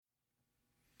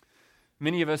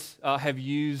Many of us have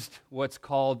used what's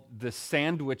called the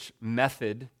sandwich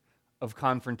method of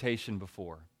confrontation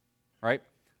before, right?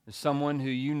 There's someone who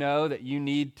you know that you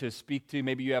need to speak to.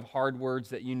 Maybe you have hard words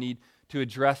that you need to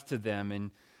address to them,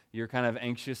 and you're kind of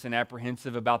anxious and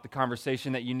apprehensive about the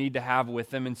conversation that you need to have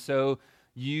with them, and so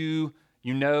you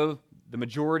know the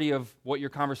majority of what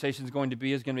your conversation is going to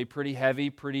be pretty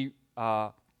heavy, pretty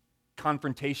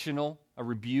confrontational. A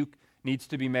rebuke needs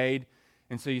to be made.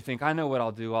 And so you think, I know what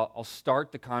I'll do. I'll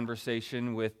start the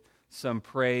conversation with some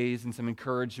praise and some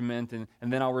encouragement, and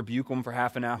then I'll rebuke them for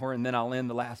half an hour, and then I'll end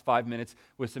the last 5 minutes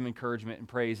with some encouragement and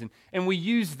praise. And we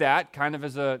use that kind of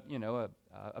as a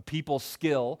people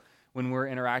skill when we're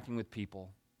interacting with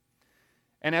people.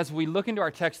 And as we look into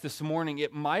our text this morning,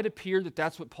 it might appear that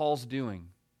that's what Paul's doing.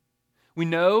 We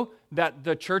know that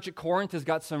the church at Corinth has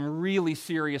got some really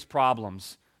serious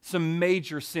problems, some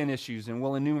major sin issues, and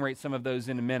we'll enumerate some of those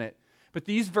in a minute. But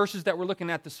these verses that we're looking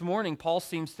at this morning, Paul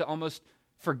seems to almost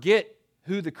forget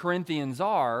who the Corinthians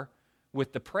are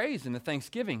with the praise and the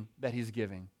thanksgiving that he's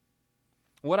giving.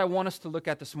 What I want us to look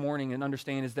at this morning and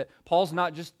understand is that Paul's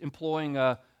not just employing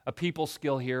a people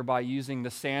skill here by using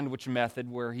the sandwich method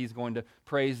where he's going to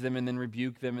praise them and then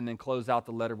rebuke them and then close out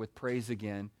the letter with praise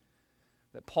again.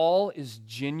 That Paul is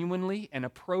genuinely and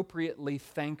appropriately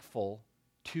thankful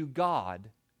to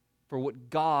God for what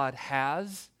God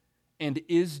has and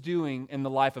is doing in the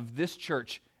life of this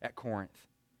church at Corinth.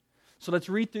 So let's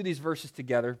read through these verses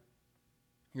together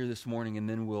here this morning, and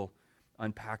then we'll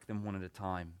unpack them one at a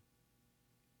time.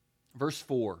 Verse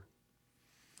 4,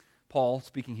 Paul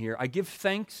speaking here, I give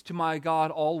thanks to my God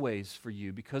always for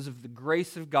you because of the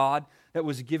grace of God that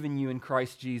was given you in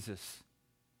Christ Jesus,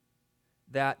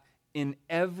 that in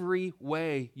every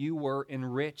way you were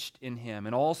enriched in him,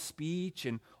 in all speech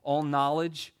and all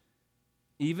knowledge,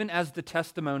 even as the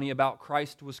testimony about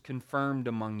Christ was confirmed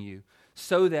among you,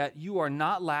 so that you are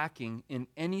not lacking in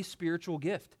any spiritual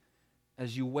gift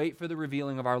as you wait for the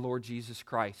revealing of our Lord Jesus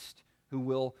Christ, who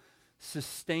will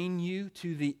sustain you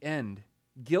to the end,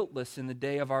 guiltless in the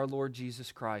day of our Lord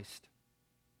Jesus Christ.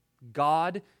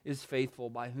 God is faithful,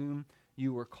 by whom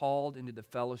you were called into the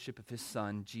fellowship of his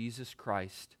Son, Jesus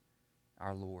Christ,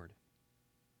 our Lord.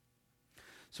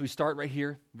 So we start right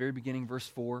here, very beginning, verse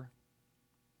 4.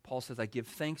 Paul says, I give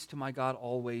thanks to my God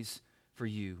always for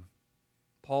you.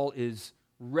 Paul is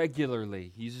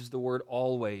regularly, he uses the word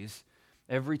always.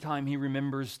 Every time he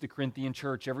remembers the Corinthian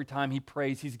church, every time he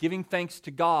prays, he's giving thanks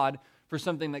to God for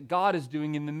something that God is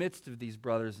doing in the midst of these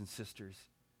brothers and sisters.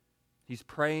 He's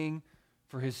praying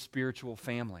for his spiritual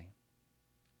family.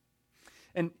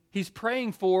 And he's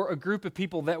praying for a group of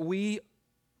people that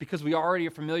because we already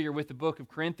are familiar with the book of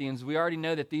Corinthians, we already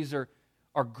know that these are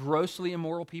grossly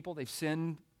immoral people. They've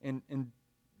sinned in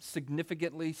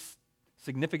significantly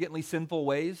sinful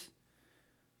ways.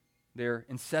 They're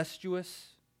incestuous.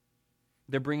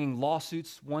 They're bringing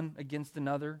lawsuits one against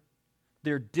another.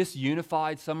 They're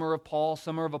disunified. Some are of Paul,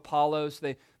 some are of Apollos.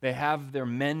 They have their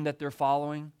men that they're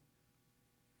following.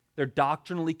 They're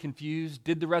doctrinally confused.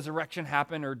 Did the resurrection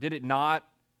happen or did it not?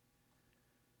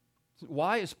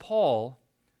 Why is Paul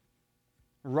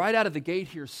right out of the gate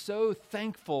here so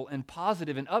thankful and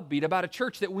positive and upbeat about a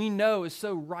church that we know is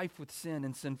so rife with sin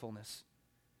and sinfulness?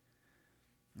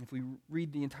 If we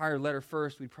read the entire letter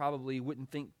first, we probably wouldn't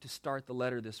think to start the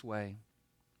letter this way.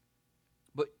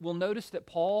 But we'll notice that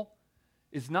Paul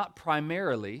is not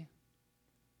primarily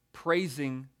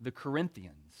praising the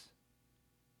Corinthians.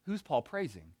 Who's Paul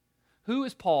praising? Who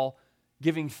is Paul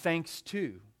giving thanks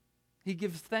to? He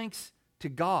gives thanks to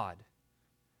God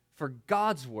for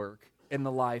God's work in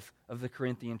the life of the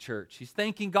Corinthian church. He's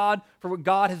thanking God for what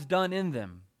God has done in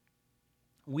them.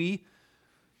 We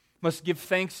must give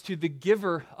thanks to the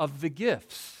giver of the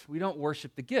gifts. We don't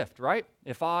worship the gift, right?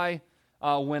 If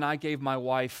when I gave my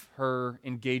wife her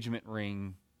engagement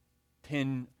ring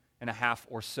 10 and a half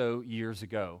or so years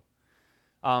ago,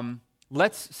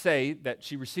 let's say that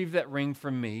she received that ring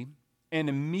from me, and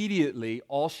immediately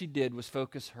all she did was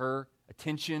focus her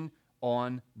attention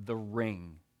on the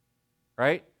ring,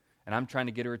 right? And I'm trying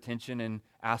to get her attention and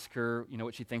ask her,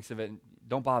 what she thinks of it.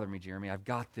 Don't bother me, Jeremy. I've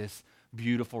got this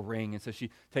beautiful ring. And so she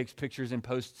takes pictures and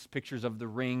posts pictures of the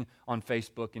ring on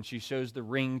Facebook, and she shows the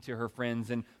ring to her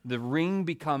friends, and the ring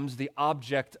becomes the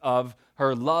object of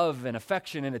her love and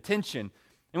affection and attention.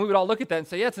 And we would all look at that and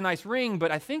say, yeah, it's a nice ring,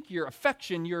 but I think your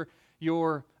affection,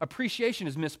 your appreciation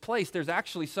is misplaced. There's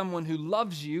actually someone who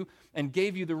loves you and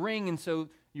gave you the ring, and so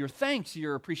your thanks,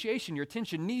 your appreciation, your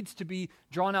attention needs to be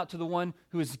drawn out to the one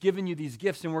who has given you these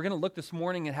gifts. And we're going to look this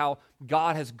morning at how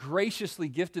God has graciously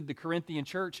gifted the Corinthian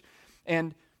church.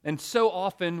 And so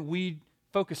often we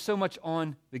focus so much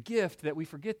on the gift that we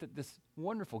forget that this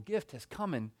wonderful gift has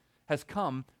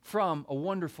come from a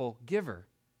wonderful giver.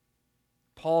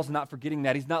 Paul's not forgetting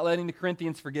that. He's not letting the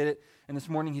Corinthians forget it, and this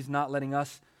morning he's not letting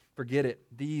us forget it.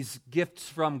 These gifts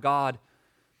from God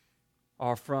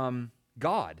are from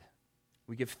God.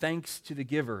 We give thanks to the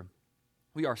giver.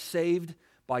 We are saved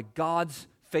by God's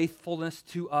faithfulness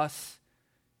to us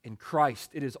in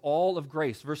Christ. It is all of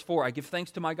grace. Verse 4, I give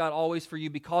thanks to my God always for you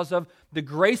because of the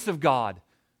grace of God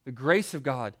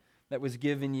that was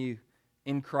given you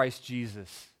in Christ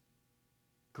Jesus.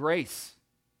 Grace.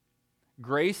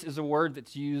 Grace is a word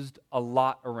that's used a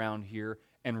lot around here,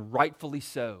 and rightfully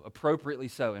so, appropriately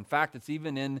so. In fact, it's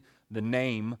even in the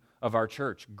name of our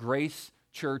church, Grace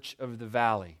Church of the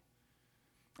Valley.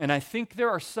 And I think there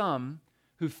are some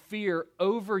who fear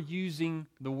overusing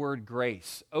the word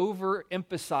grace,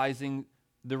 overemphasizing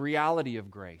the reality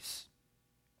of grace.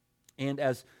 And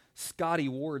as Scotty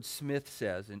Ward Smith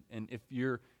says, and if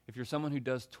you're someone who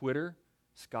does Twitter,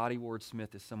 Scotty Ward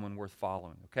Smith is someone worth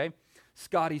following, okay?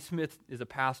 Scotty Smith is a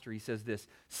pastor. He says this,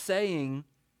 saying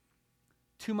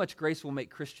too much grace will make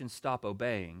Christians stop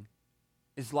obeying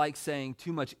is like saying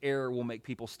too much error will make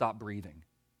people stop breathing,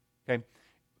 okay?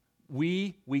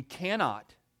 We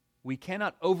cannot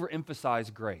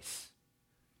overemphasize grace,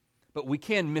 but we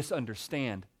can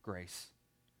misunderstand grace.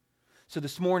 So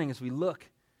this morning, as we look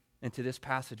into this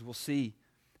passage, we'll see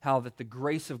how that the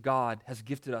grace of God has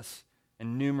gifted us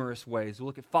in numerous ways. We'll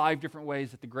look at 5 different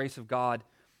ways that the grace of God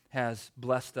has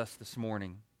blessed us this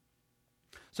morning.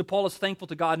 So Paul is thankful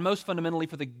to God most fundamentally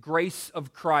for the grace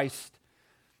of Christ,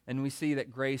 and we see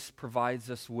that grace provides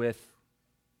us with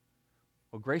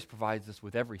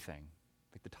everything. I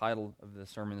think the title of the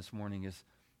sermon this morning is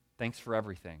Thanks for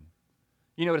Everything.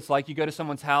 You know what it's like? You go to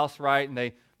someone's house, right, and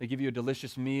they give you a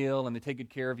delicious meal, and they take good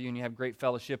care of you, and you have great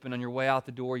fellowship, and on your way out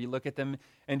the door, you look at them,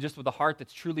 and just with a heart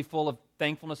that's truly full of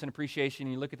thankfulness and appreciation,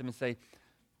 you look at them and say,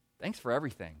 thanks for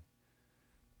everything.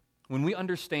 When we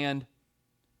understand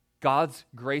God's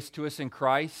grace to us in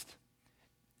Christ,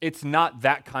 it's not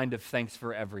that kind of thanks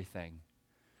for everything.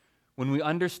 When we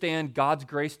understand God's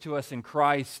grace to us in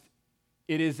Christ,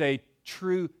 it is a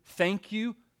true thank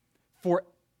you for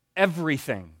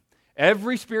everything.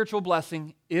 Every spiritual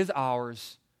blessing is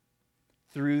ours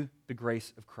through the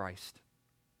grace of Christ.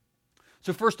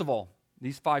 So first of all,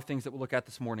 these 5 things that we'll look at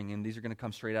this morning, and these are going to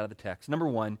come straight out of the text. Number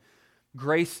 1,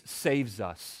 grace saves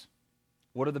us.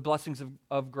 What are the blessings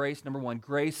of grace? Number 1,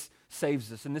 grace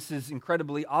saves us. And this is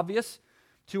incredibly obvious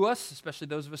to us, especially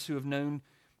those of us who have known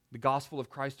the gospel of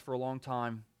Christ for a long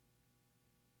time.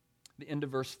 The end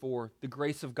of verse 4, the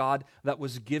grace of God that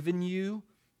was given you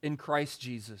in Christ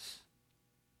Jesus.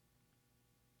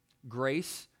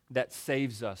 Grace that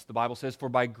saves us. The Bible says, for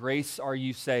by grace are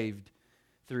you saved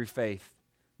through faith.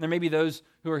 There may be those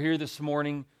who are here this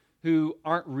morning who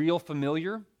aren't real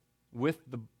familiar with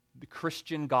the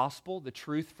Christian gospel, the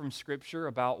truth from Scripture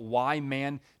about why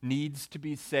man needs to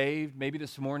be saved. Maybe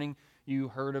this morning you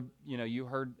heard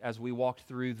as we walked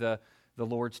through the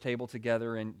Lord's table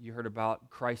together, and you heard about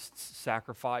Christ's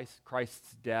sacrifice,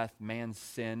 Christ's death, man's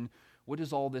sin. What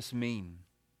does all this mean?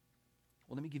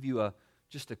 Well, let me give you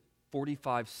just a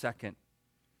 45-second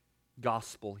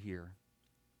gospel here.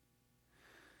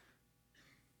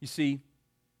 You see,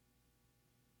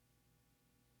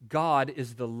 God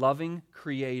is the loving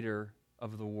creator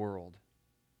of the world.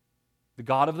 The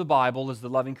God of the Bible is the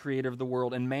loving creator of the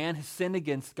world, and man has sinned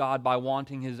against God by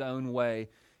wanting his own way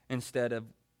instead of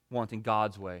wanting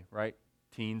God's way, right?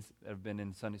 Teens that have been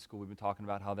in Sunday school, we've been talking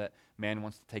about how that man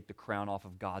wants to take the crown off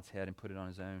of God's head and put it on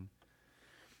his own.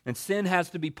 And sin has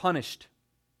to be punished.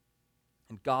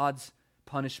 And God's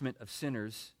punishment of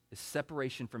sinners is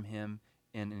separation from him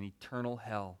in an eternal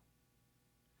hell.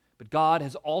 But God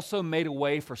has also made a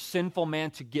way for sinful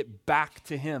man to get back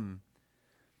to him.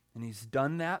 And he's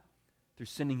done that through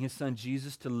sending his son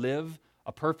Jesus to live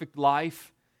a perfect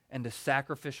life and a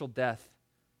sacrificial death,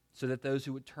 so that those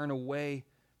who would turn away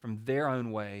from their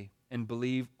own way and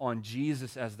believe on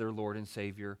Jesus as their Lord and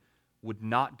Savior would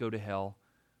not go to hell,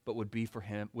 but would be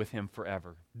with him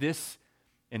forever. This,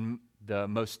 in the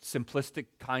most simplistic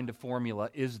kind of formula,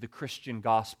 is the Christian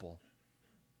gospel.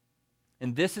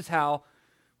 And this is how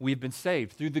we've been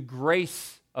saved, through the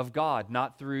grace of God,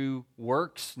 not through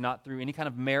works, not through any kind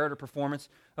of merit or performance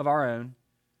of our own.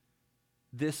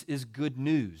 This is good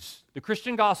news. The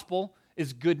Christian gospel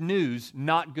is good news,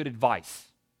 not good advice.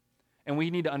 And we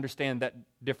need to understand that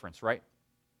difference, right?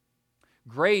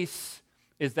 Grace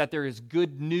is that there is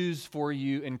good news for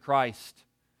you in Christ.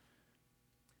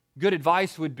 Good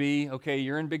advice would be, okay,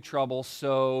 you're in big trouble,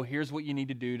 so here's what you need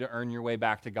to do to earn your way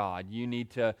back to God. You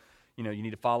need to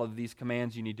follow these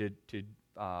commands. You need to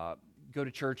go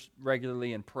to church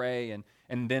regularly and pray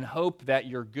and then hope that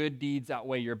your good deeds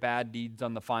outweigh your bad deeds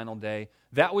on the final day,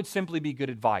 that would simply be good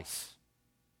advice.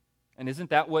 And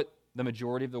isn't that what the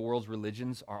majority of the world's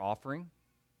religions are offering?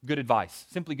 Good advice,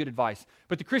 simply good advice.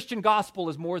 But the Christian gospel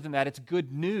is more than that. It's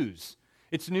good news.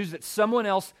 It's news that someone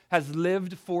else has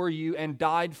lived for you and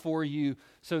died for you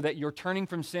so that your turning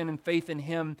from sin and faith in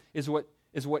Him is what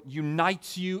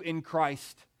unites you in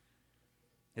Christ.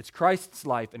 It's Christ's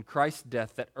life and Christ's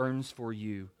death that earns for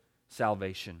you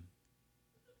salvation.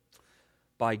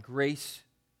 By grace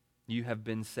you have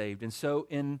been saved. And so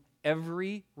in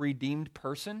every redeemed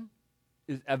person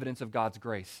is evidence of God's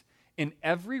grace. In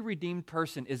every redeemed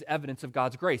person is evidence of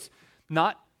God's grace.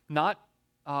 Not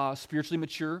spiritually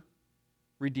mature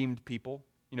redeemed people.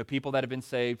 People that have been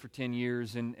saved for 10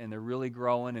 years and they're really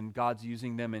growing and God's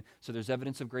using them. And so there's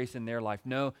evidence of grace in their life.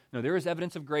 No, there is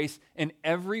evidence of grace in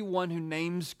everyone who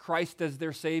names Christ as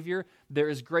their Savior. There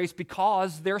is grace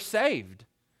because they're saved.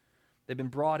 They've been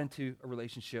brought into a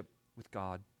relationship with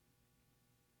God.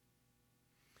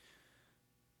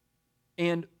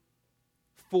 And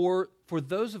for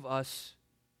those of us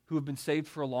who have been saved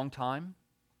for a long time,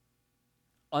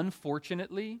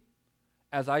 unfortunately,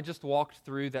 as I just walked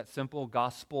through that simple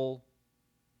gospel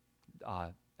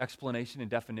explanation and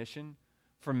definition,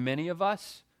 for many of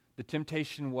us, the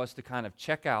temptation was to kind of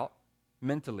check out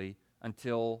mentally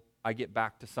until I get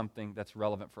back to something that's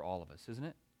relevant for all of us, isn't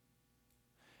it?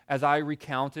 As I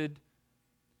recounted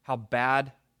how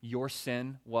bad your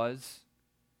sin was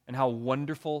and how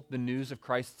wonderful the news of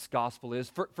Christ's gospel is,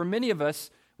 for many of us,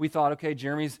 we thought, okay,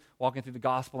 Jeremy's walking through the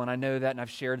gospel, and I know that, and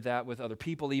I've shared that with other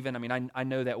people even. I mean, I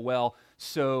know that well,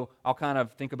 so I'll kind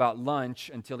of think about lunch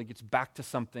until he gets back to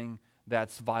something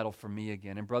that's vital for me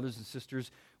again. And brothers and sisters,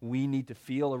 we need to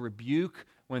feel a rebuke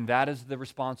when that is the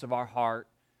response of our heart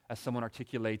as someone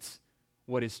articulates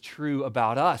what is true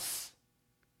about us.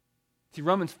 See,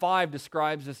 Romans 5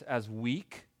 describes us as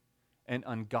weak and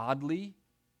ungodly,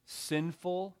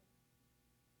 sinful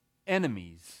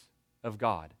enemies of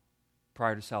God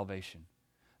prior to salvation.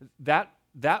 That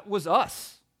was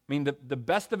us. I mean, the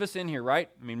best of us in here, right?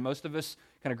 I mean, most of us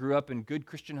kind of grew up in good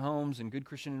Christian homes and good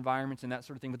Christian environments and that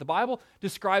sort of thing. But the Bible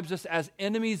describes us as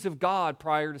enemies of God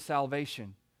prior to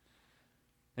salvation.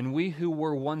 And we who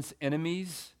were once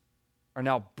enemies are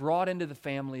now brought into the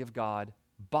family of God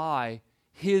by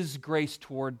His grace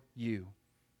toward you.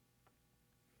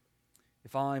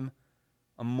 If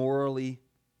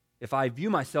I view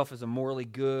myself as a morally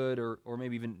good or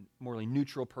maybe even morally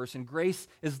neutral person, grace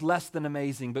is less than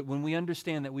amazing. But when we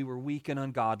understand that we were weak and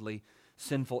ungodly,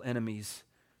 sinful enemies,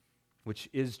 which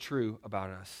is true about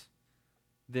us,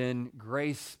 then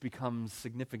grace becomes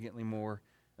significantly more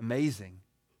amazing.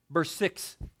 Verse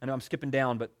 6, I know I'm skipping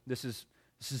down, but this is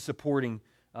supporting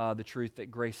the truth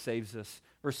that grace saves us.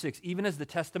 Verse 6, even as the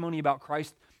testimony about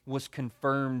Christ was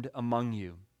confirmed among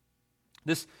you.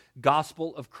 This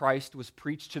gospel of Christ was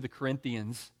preached to the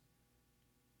Corinthians,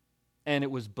 and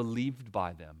it was believed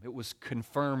by them. It was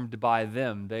confirmed by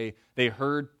them. They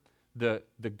heard the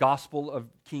gospel of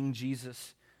King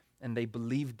Jesus, and they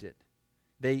believed it.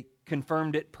 They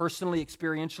confirmed it personally,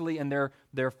 experientially, and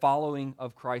their following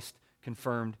of Christ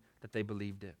confirmed that they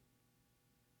believed it.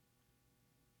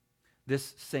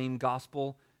 This same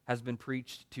gospel has been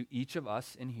preached to each of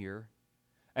us in here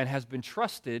and has been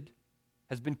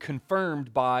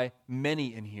confirmed by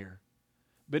many in here.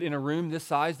 But in a room this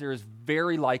size, there is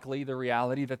very likely the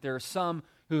reality that there are some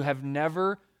who have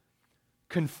never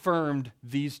confirmed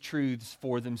these truths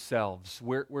for themselves,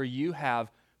 where you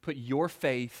have put your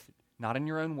faith, not in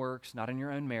your own works, not in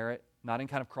your own merit, not in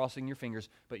kind of crossing your fingers,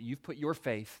 but you've put your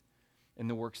faith in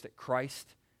the works that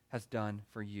Christ has done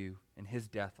for you in His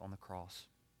death on the cross.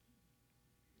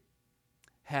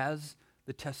 Has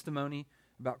the testimony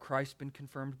about Christ been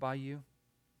confirmed by you?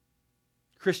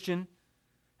 Christian,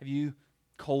 have you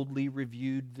coldly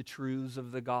reviewed the truths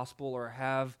of the gospel, or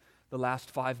have the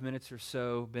last 5 minutes or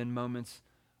so been moments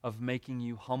of making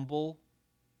you humble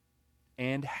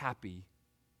and happy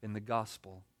in the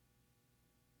gospel?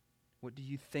 What do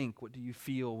you think? What do you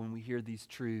feel when we hear these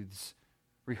truths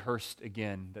rehearsed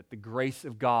again, that the grace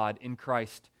of God in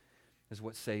Christ is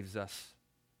what saves us?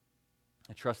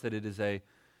 I trust that it is a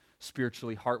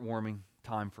spiritually heartwarming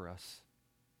time for us.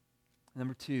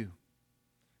 Number 2,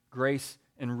 grace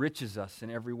enriches us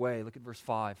in every way. Look at verse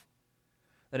 5.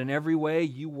 That in every way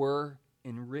you were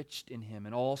enriched in Him,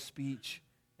 in all speech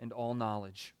and all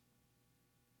knowledge.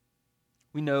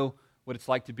 We know what it's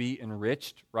like to be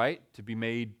enriched, right? To be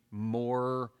made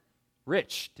more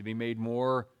rich, to be made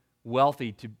more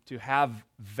wealthy, to have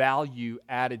value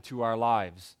added to our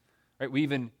lives. Right?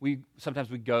 We sometimes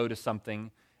we go to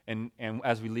something And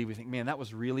as we leave, we think, man, that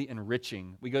was really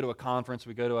enriching. We go to a conference,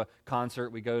 we go to a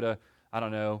concert, we go to, I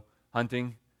don't know,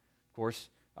 hunting, of course,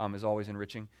 is always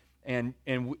enriching. And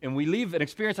we leave an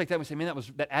experience like that, we say, man,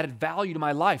 that added value to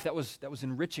my life. That was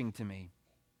enriching to me.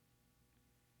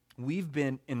 We've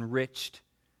been enriched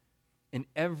in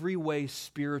every way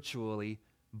spiritually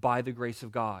by the grace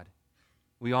of God.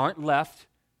 We aren't left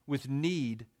with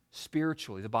need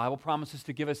spiritually. The Bible promises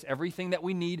to give us everything that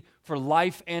we need for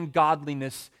life and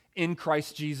godliness in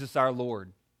Christ Jesus our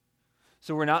Lord.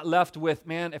 So we're not left with,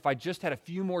 man, if I just had a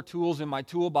few more tools in my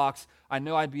toolbox, I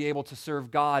know I'd be able to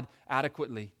serve God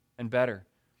adequately and better.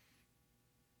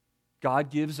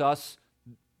 God gives us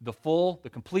the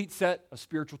complete set of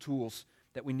spiritual tools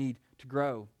that we need to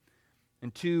grow.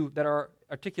 And two that are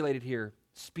articulated here,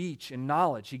 speech and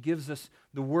knowledge. He gives us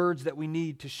the words that we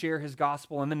need to share His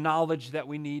gospel and the knowledge that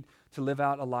we need to live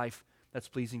out a life that's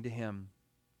pleasing to Him.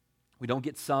 We don't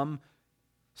get some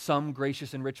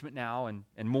gracious enrichment now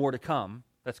and more to come.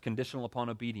 That's conditional upon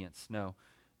obedience. No.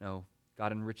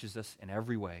 God enriches us in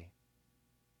every way.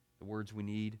 The words we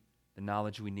need, the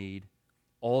knowledge we need,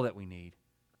 all that we need,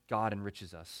 God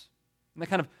enriches us. And that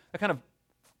kind of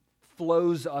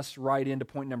flows us right into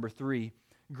point number 3.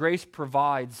 Grace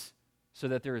provides so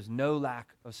that there is no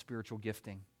lack of spiritual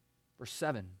gifting. Verse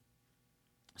 7,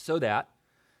 so that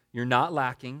you're not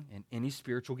lacking in any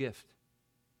spiritual gift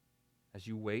as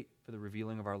you wait for the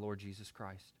revealing of our Lord Jesus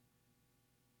Christ.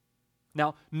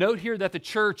 Now, note here that the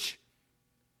church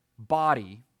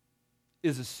body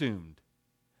is assumed.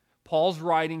 Paul's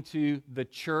writing to the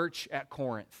church at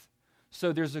Corinth.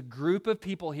 So there's a group of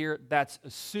people here that's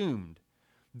assumed.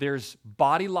 There's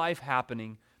body life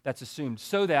happening that's assumed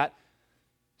so that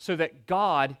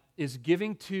God is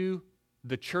giving to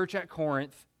the church at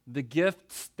Corinth the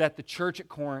gifts that the church at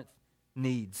Corinth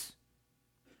needs.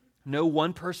 No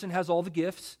one person has all the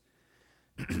gifts,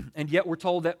 and yet we're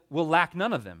told that we'll lack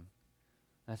none of them.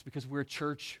 That's because we're a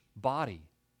church body.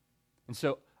 And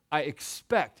so I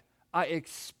expect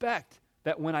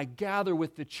that when I gather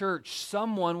with the church,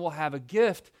 someone will have a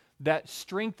gift that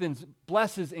strengthens,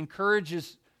 blesses,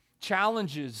 encourages,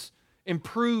 challenges,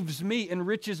 improves me,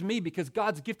 enriches me, because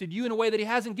God's gifted you in a way that He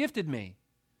hasn't gifted me.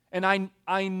 And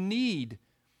I need,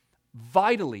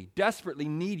 vitally, desperately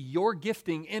need your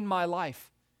gifting in my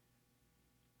life.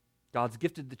 God's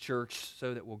gifted the church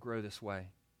so that we'll grow this way.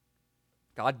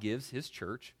 God gives His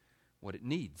church what it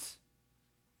needs.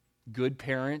 Good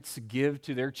parents give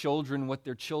to their children what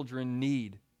their children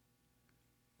need.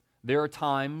 There are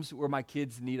times where my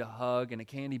kids need a hug and a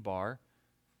candy bar.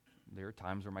 There are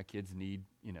times where my kids need,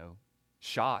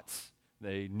 shots.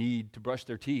 They need to brush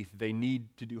their teeth. They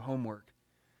need to do homework.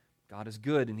 God is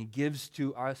good, and He gives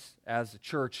to us as a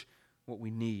church what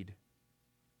we need.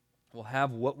 We'll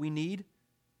have what we need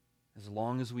as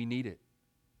long as we need it,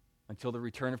 until the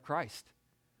return of Christ.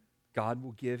 God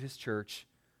will give His church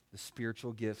the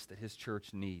spiritual gifts that His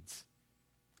church needs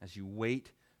as you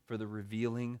wait for the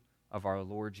revealing of our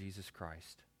Lord Jesus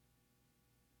Christ.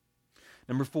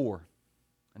 Number 4,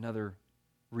 another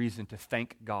reason to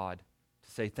thank God,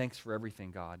 to say thanks for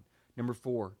everything, God. Number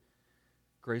 4,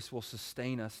 grace will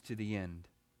sustain us to the end.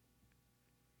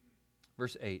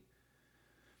 Verse 8,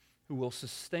 who will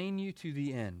sustain you to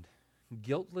the end,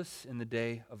 guiltless in the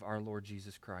day of our Lord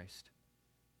Jesus Christ.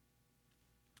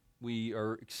 We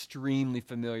are extremely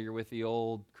familiar with the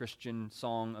old Christian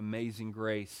song, Amazing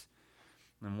Grace.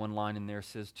 And one line in there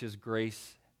says, "'Tis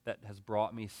grace that has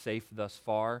brought me safe thus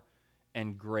far,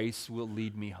 and grace will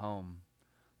lead me home."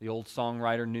 The old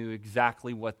songwriter knew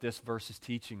exactly what this verse is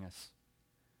teaching us.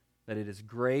 That it is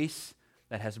grace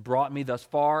that has brought me thus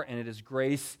far, and it is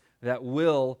grace that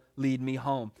will lead me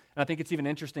home. And I think it's even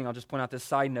interesting, I'll just point out this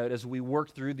side note, as we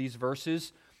work through these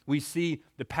verses, we see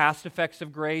the past effects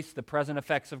of grace, the present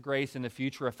effects of grace, and the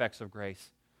future effects of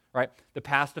grace. Right? The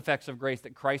past effects of grace,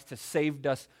 that Christ has saved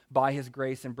us by His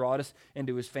grace and brought us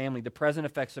into His family. The present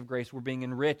effects of grace, we're being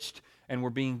enriched and we're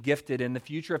being gifted. And the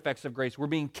future effects of grace, we're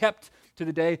being kept to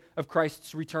the day of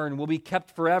Christ's return. We'll be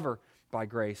kept forever by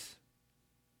grace.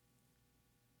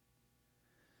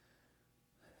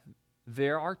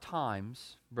 There are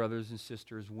times, brothers and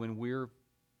sisters, when we're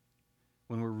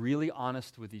really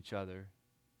honest with each other,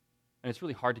 and it's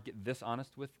really hard to get this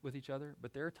honest with each other,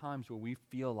 but there are times where we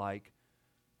feel like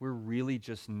we're really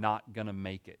just not going to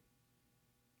make it.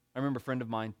 I remember a friend of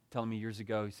mine telling me years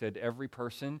ago, he said, every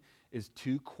person is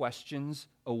 2 questions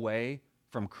away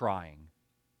from crying,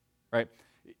 right?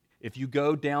 If you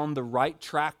go down the right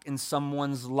track in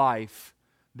someone's life,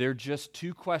 they're just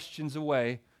 2 questions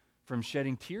away from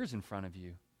shedding tears in front of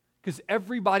you. Because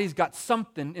everybody's got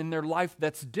something in their life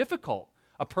that's difficult.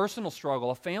 A personal struggle,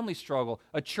 a family struggle,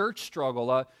 a church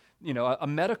struggle, a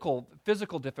medical,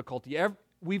 physical difficulty.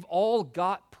 We've all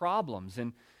got problems.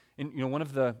 And one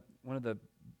of the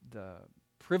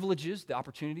privileges, the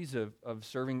opportunities of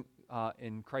serving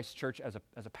in Christ's church as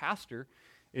a pastor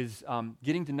is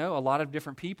getting to know a lot of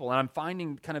different people. And I'm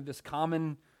finding kind of this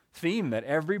common theme that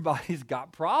everybody's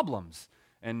got problems.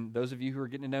 And those of you who are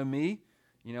getting to know me,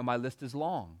 my list is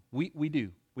long. We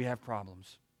do. We have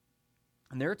problems.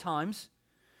 And there are times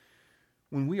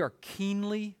when we are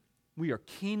keenly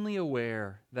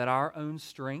aware that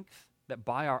that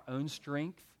by our own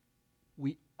strength,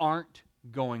 we aren't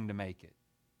going to make it.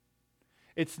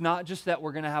 It's not just that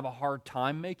we're going to have a hard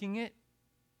time making it.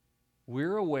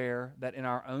 We're aware that in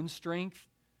our own strength,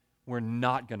 we're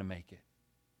not going to make it.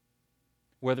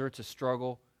 Whether it's a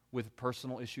struggle with a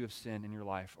personal issue of sin in your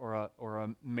life, or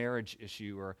a marriage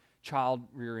issue, or a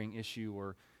child-rearing issue,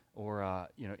 or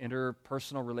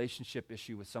interpersonal relationship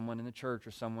issue with someone in the church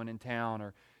or someone in town,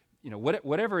 or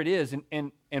whatever it is,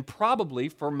 and probably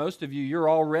for most of you, you're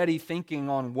already thinking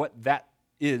on what that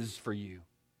is for you.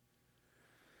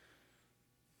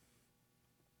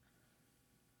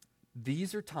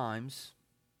 These are times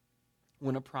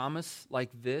when a promise like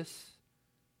this,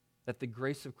 that the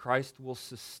grace of Christ will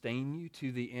sustain you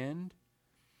to the end,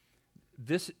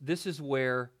 this is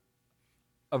where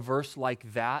a verse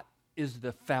like that is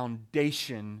the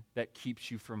foundation that keeps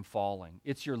you from falling.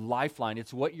 It's your lifeline.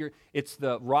 It's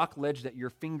the rock ledge that your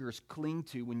fingers cling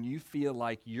to when you feel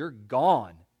like you're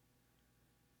gone.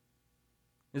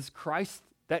 It's Christ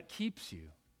that keeps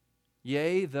you.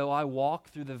 Yea, though I walk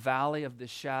through the valley of the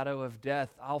shadow of death,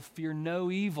 I'll fear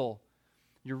no evil.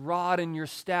 Your rod and your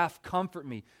staff comfort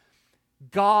me.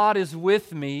 God is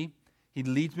with me. He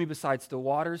leads me beside still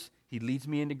waters. He leads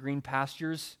me into green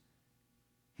pastures.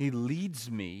 He leads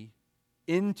me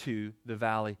into the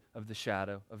valley of the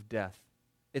shadow of death.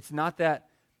 It's not that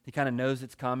He kind of knows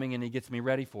it's coming and He gets me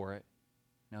ready for it.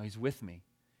 No, He's with me.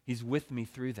 He's with me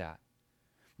through that.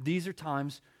 These are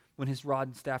times when His rod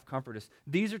and staff comfort us.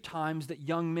 These are times that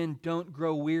young men don't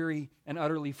grow weary and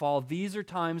utterly fall. These are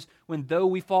times when though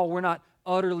we fall, we're not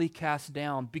utterly cast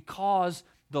down because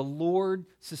the Lord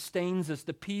sustains us.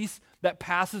 The peace that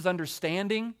passes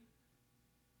understanding.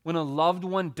 When a loved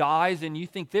one dies and you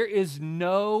think, there is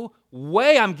no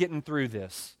way I'm getting through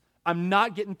this. I'm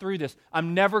not getting through this.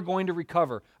 I'm never going to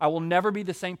recover. I will never be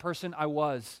the same person I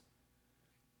was.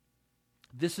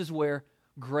 This is where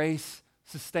grace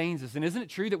sustains us. And isn't it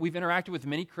true that we've interacted with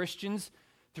many Christians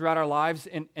throughout our lives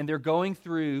and they're going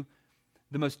through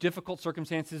the most difficult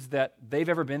circumstances that they've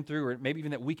ever been through, or maybe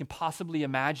even that we can possibly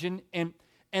imagine, and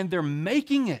they're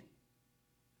making it.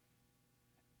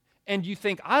 And you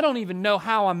think, I don't even know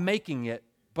how I'm making it,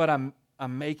 but I'm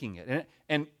making it.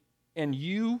 And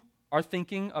you are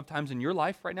thinking of times in your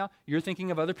life right now, you're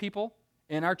thinking of other people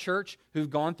in our church who've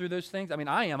gone through those things. I mean,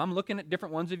 I am. I'm looking at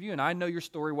different ones of you, and I know your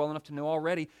story well enough to know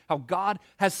already how God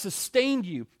has sustained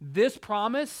you. This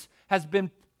promise has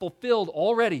been fulfilled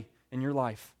already in your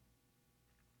life.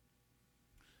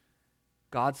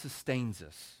 God sustains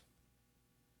us.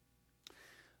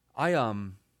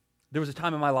 There was a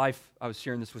time in my life, I was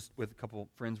sharing this with a couple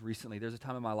friends recently, there's a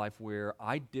time in my life where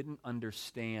I didn't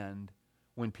understand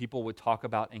when people would talk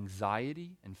about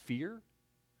anxiety and fear.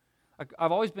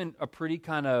 I've always been a pretty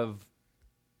kind of,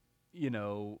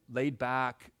 laid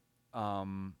back,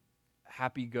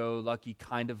 happy-go-lucky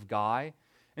kind of guy.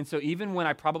 And so even when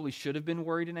I probably should have been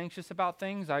worried and anxious about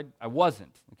things, I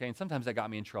wasn't, okay? And sometimes that got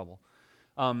me in trouble.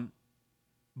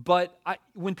 But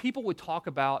when people would talk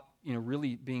about,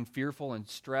 really being fearful and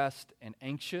stressed and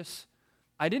anxious,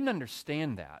 I didn't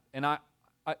understand that. And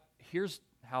here's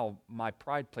how my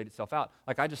pride played itself out.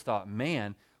 Like, I just thought,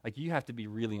 man, like, you have to be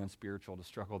really unspiritual to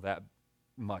struggle that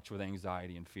much with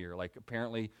anxiety and fear. Like,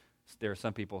 apparently, there are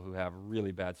some people who have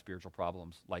really bad spiritual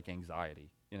problems, like anxiety,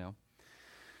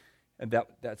 And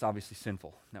that's obviously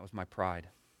sinful. That was my pride.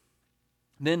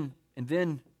 And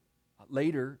then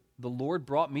later, the Lord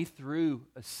brought me through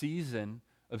a season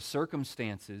of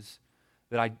circumstances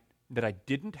that I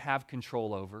didn't have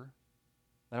control over,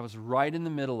 that I was right in the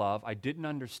middle of. I didn't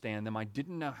understand them. I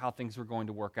didn't know how things were going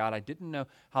to work out. I didn't know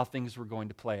how things were going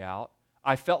to play out.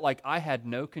 I felt like I had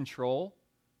no control.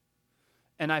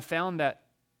 And I found that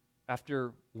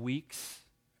after weeks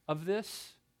of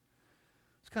this,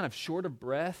 I was kind of short of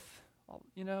breath,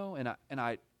 and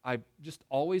I just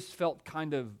always felt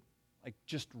kind of like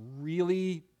just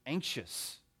really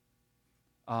anxious.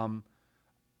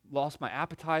 Lost my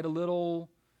appetite a little,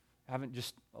 having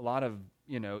just a lot of,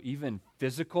 even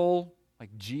physical, like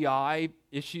GI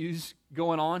issues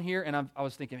going on here. And I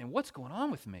was thinking, man, what's going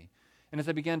on with me? And as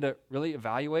I began to really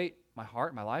evaluate my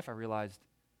heart, my life, I realized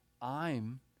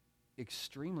I'm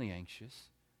extremely anxious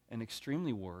and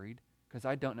extremely worried because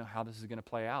I don't know how this is going to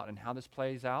play out. And how this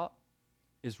plays out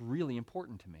is really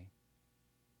important to me.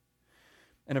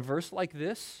 And a verse like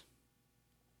this,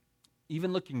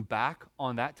 even looking back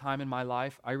on that time in my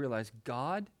life, I realized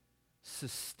God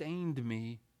sustained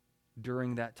me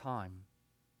during that time.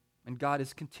 And God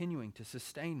is continuing to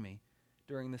sustain me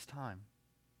during this time.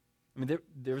 I mean,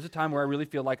 there was a time where I really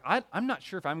feel like I'm not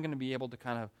sure if I'm going to be able to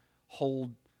kind of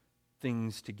hold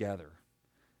things together.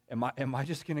 Am I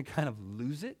just going to kind of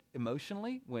lose it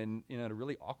emotionally when, at a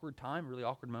really awkward time, really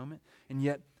awkward moment? And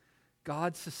yet,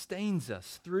 God sustains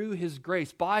us through His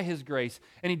grace, by His grace.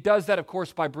 And He does that, of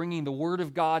course, by bringing the Word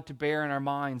of God to bear in our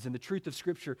minds and the truth of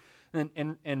Scripture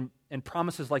and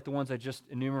promises like the ones I just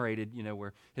enumerated,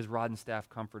 where His rod and staff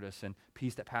comfort us and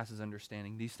peace that passes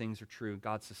understanding. These things are true.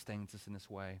 God sustains us in this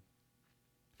way.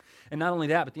 And not only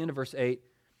that, but at the end of verse 8,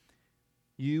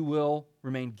 you will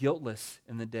remain guiltless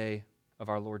in the day of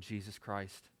our Lord Jesus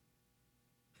Christ.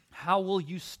 How will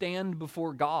you stand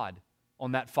before God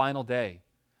on that final day?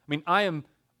 I mean, I am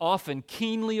often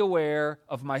keenly aware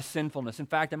of my sinfulness. In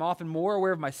fact, I'm often more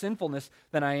aware of my sinfulness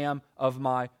than I am of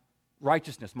my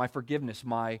righteousness, my forgiveness,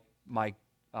 my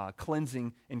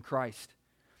cleansing in Christ.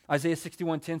 Isaiah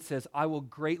 61:10 says, I will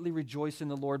greatly rejoice in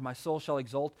the Lord. My soul shall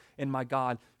exult in my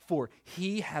God, for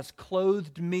He has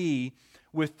clothed me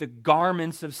with the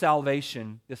garments of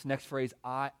salvation. This next phrase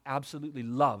I absolutely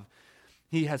love.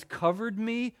 He has covered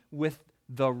me with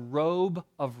the robe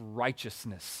of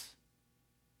righteousness.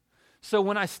 So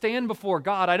when I stand before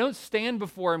God, I don't stand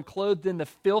before Him clothed in the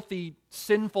filthy,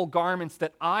 sinful garments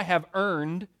that I have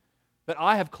earned, that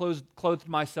I have clothed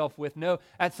myself with. No,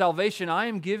 at salvation, I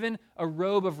am given a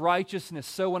robe of righteousness.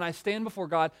 So when I stand before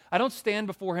God, I don't stand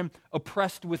before Him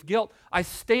oppressed with guilt. I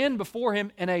stand before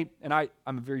Him I'm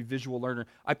a very visual learner.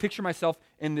 I picture myself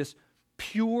in this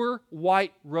pure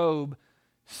white robe,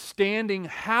 standing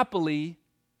happily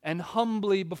and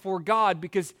humbly before God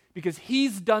because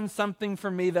He's done something for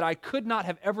me that I could not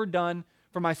have ever done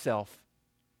for myself.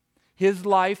 His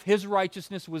life, His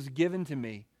righteousness was given to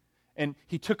me. And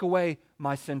He took away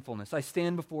my sinfulness. I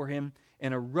stand before Him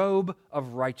in a robe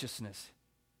of righteousness.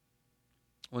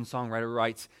 One songwriter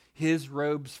writes, His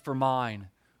robes for mine.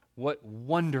 What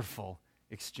wonderful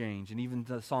exchange. And even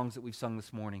the songs that we've sung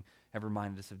this morning have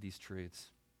reminded us of these truths.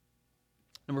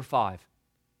 Number 5,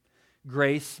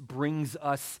 grace brings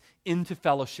us into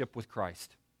fellowship with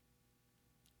Christ.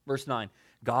 Verse 9,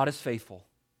 God is faithful,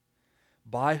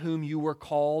 by whom you were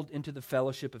called into the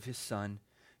fellowship of His Son,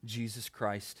 Jesus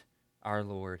Christ, our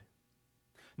Lord.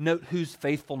 Note whose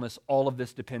faithfulness all of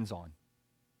this depends on.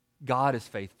 God is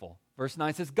faithful. Verse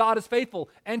 9 says, God is faithful,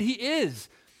 and He is.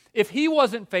 If He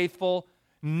wasn't faithful,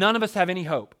 none of us have any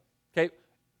hope. Okay?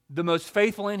 The most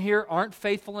faithful in here aren't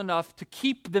faithful enough to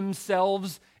keep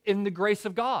themselves in the grace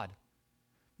of God.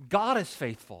 God is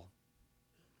faithful.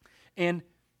 And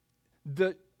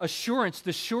the assurance,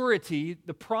 the surety,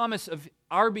 the promise of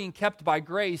our being kept by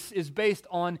grace is based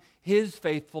on His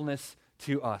faithfulness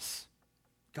to us.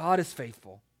 God is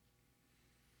faithful.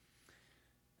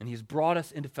 And He's brought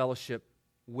us into fellowship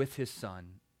with His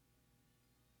Son.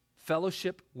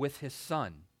 Fellowship with His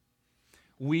Son.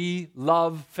 We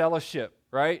love fellowship,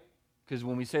 right? Because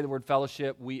when we say the word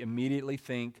fellowship, we immediately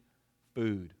think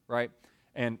food, right?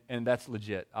 And that's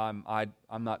legit. I'm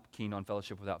not keen on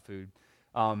fellowship without food.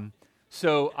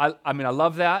 So I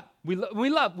love that.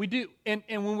 We do. And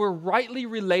when we're rightly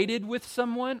related with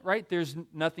someone, right? There's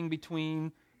nothing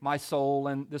between my soul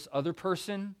and this other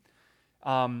person.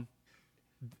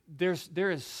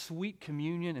 There is sweet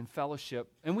communion and fellowship,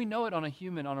 and we know it on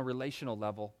a relational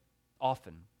level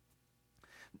often.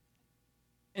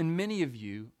 And many of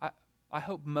you, I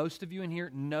hope most of you in here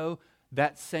know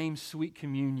that same sweet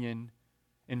communion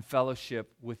and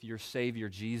fellowship with your Savior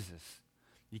Jesus.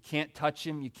 You can't touch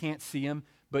Him, you can't see Him,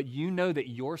 but you know that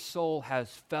your soul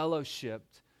has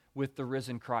fellowshiped with the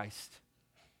risen Christ.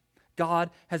 God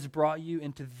has brought you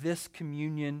into this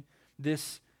communion,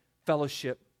 this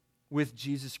fellowship with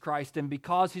Jesus Christ. And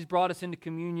because He's brought us into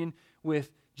communion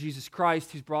with Jesus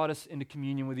Christ, He's brought us into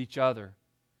communion with each other.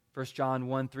 1 John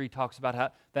 1:3 talks about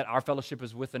how that our fellowship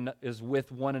is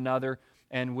with one another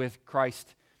and with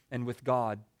Christ and with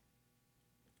God.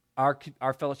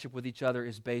 Our fellowship with each other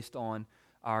is based on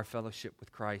our fellowship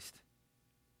with Christ.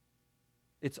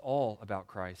 It's all about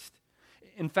Christ.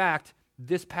 In fact,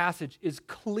 this passage is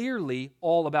clearly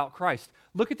all about Christ.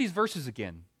 Look at these verses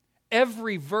again.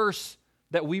 Every verse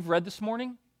that we've read this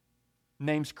morning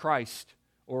names Christ,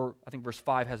 or I think verse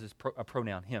 5 has a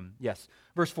pronoun, Him. Yes.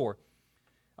 Verse 4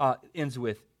 ends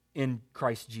with, in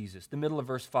Christ Jesus. The middle of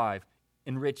verse 5,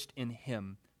 enriched in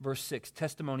Him. Verse 6,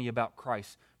 testimony about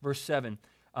Christ. Verse 7,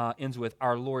 ends with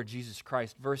our Lord Jesus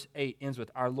Christ. Verse 8 ends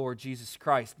with our Lord Jesus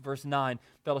Christ. Verse 9,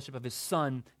 fellowship of his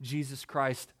Son, Jesus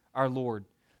Christ, our Lord.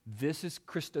 This is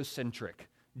Christocentric.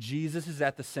 Jesus is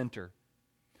at the center.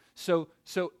 So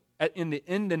in the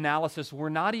end analysis, we're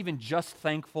not even just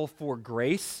thankful for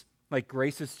grace, like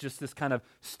grace is just this kind of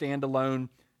standalone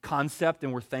concept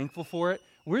and we're thankful for it.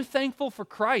 We're thankful for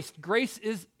Christ. Grace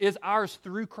is ours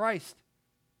through Christ.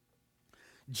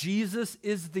 Jesus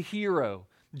is the hero.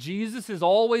 Jesus is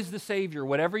always the Savior.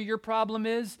 Whatever your problem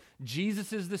is,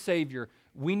 Jesus is the Savior.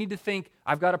 We need to think,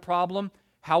 I've got a problem.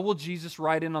 How will Jesus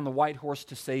ride in on the white horse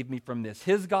to save me from this?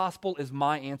 His gospel is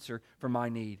my answer for my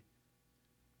need.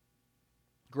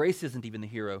 Grace isn't even the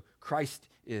hero. Christ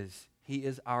is. He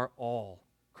is our all.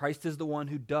 Christ is the one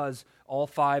who does all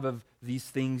 5 of these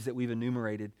things that we've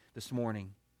enumerated this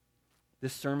morning.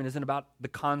 This sermon isn't about the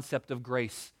concept of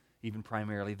grace, even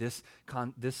primarily. This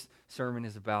sermon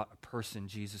is about a person,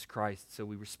 Jesus Christ. So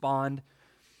we respond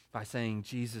by saying,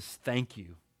 Jesus, thank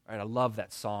you. All right, I love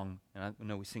that song, and I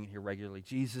know we sing it here regularly.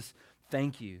 Jesus,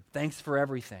 thank you. Thanks for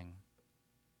everything.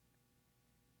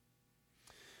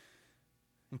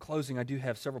 In closing, I do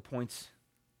have several points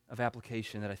of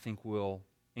application that I think will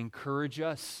encourage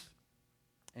us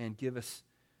and give us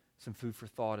some food for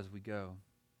thought as we go.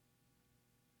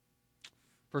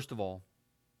 First of all,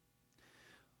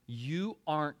 you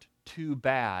aren't too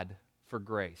bad for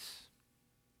grace.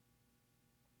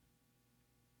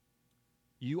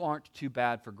 You aren't too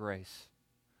bad for grace.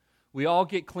 We all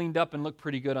get cleaned up and look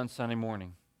pretty good on Sunday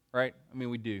morning, right? I mean,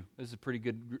 we do. This is a pretty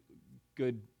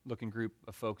good looking group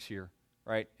of folks here,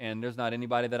 right? And there's not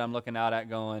anybody that I'm looking out at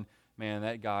going, man,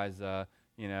 that guy's,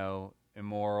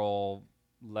 immoral,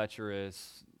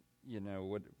 lecherous,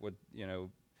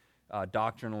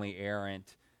 doctrinally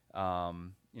errant,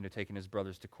 taking his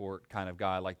brothers to court kind of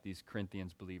guy like these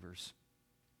Corinthians believers.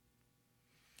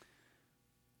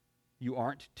 You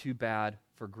aren't too bad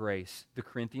for grace. The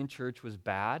Corinthian church was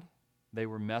bad. They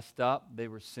were messed up. They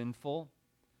were sinful.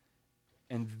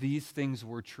 And these things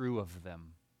were true of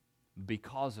them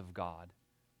because of God,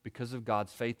 because of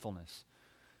God's faithfulness.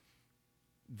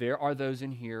 There are those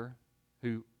in here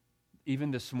who, even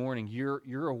this morning,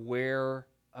 you're aware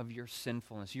of your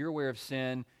sinfulness. You're aware of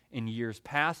sin in years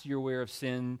past. You're aware of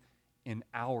sin in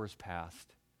hours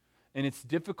past. And it's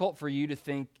difficult for you to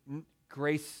think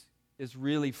grace is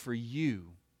really for you.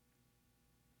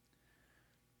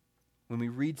 When we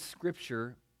read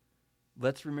Scripture,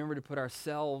 let's remember to put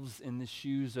ourselves in the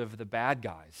shoes of the bad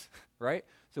guys, right?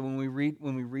 So when we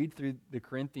read through the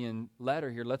Corinthian letter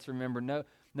here, let's remember, no,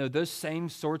 those same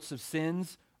sorts of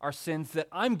sins are sins that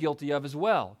I'm guilty of as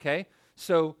well, okay?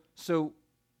 So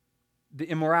the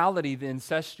immorality, the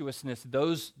incestuousness,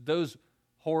 those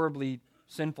horribly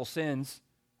sinful sins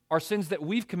are sins that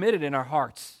we've committed in our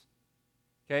hearts,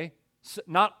 okay? So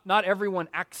not everyone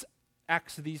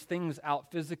acts these things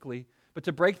out physically, but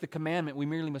to break the commandment, we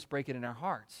merely must break it in our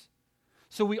hearts.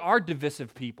 So we are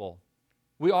divisive people.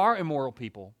 We are immoral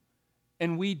people,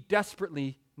 and we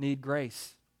desperately need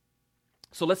grace.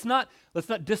 So let's not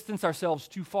distance ourselves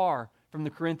too far from the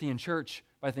Corinthian church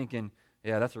by thinking,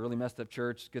 yeah, that's a really messed up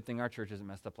church. Good thing our church isn't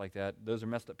messed up like that. Those are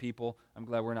messed up people. I'm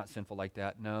glad we're not sinful like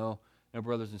that. No,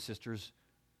 brothers and sisters.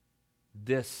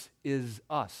 This is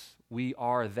us. We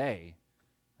are they.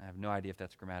 I have no idea if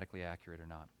that's grammatically accurate or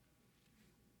not.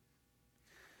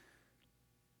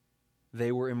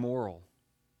 They were immoral,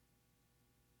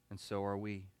 and so are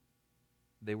we.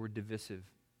 They were divisive,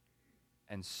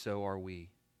 and so are we.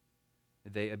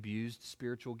 They abused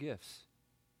spiritual gifts,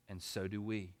 and so do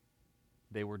we.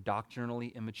 They were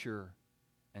doctrinally immature,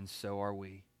 and so are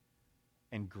we.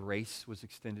 And grace was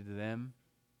extended to them,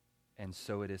 and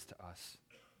so it is to us.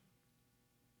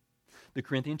 The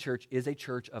Corinthian church is a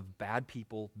church of bad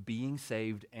people being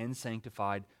saved and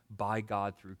sanctified by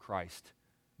God through Christ.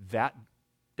 That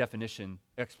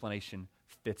explanation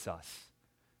fits us.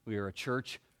 We are a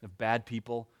church of bad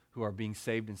people who are being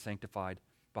saved and sanctified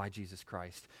by Jesus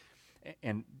Christ.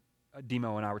 And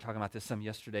Demo and I were talking about this some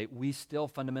yesterday. We still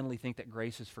fundamentally think that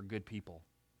grace is for good people,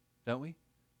 don't we?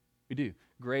 We do.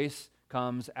 Grace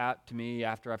comes to me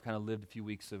after I've kind of lived a few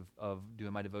weeks of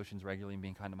doing my devotions regularly and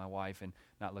being kind to my wife and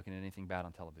not looking at anything bad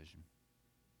on television.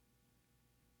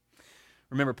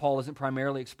 Remember, Paul isn't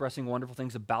primarily expressing wonderful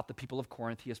things about the people of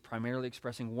Corinth. He is primarily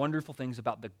expressing wonderful things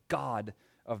about the God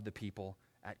of the people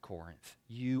at Corinth.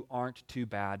 You aren't too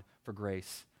bad for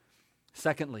grace.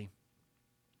 Secondly,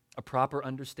 a proper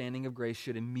understanding of grace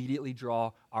should immediately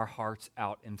draw our hearts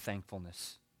out in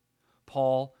thankfulness.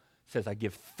 Paul says, I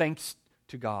give thanks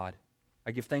to God.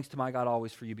 I give thanks to my God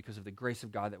always for you because of the grace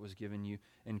of God that was given you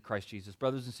in Christ Jesus.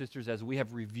 Brothers and sisters, as we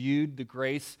have reviewed the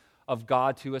grace of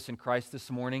God to us in Christ this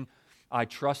morning, I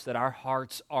trust that our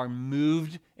hearts are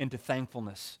moved into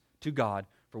thankfulness to God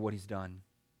for what He's done.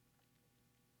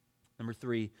 Number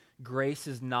 3, grace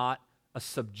is not a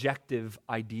subjective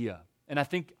idea. And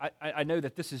I know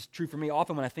that this is true for me.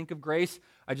 Often when I think of grace,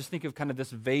 I just think of kind of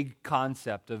this vague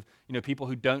concept of, people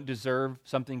who don't deserve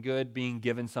something good being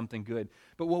given something good.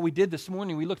 But what we did this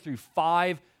morning, we looked through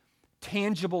 5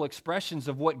 tangible expressions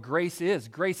of what grace is.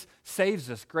 Grace saves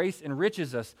us. Grace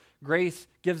enriches us. Grace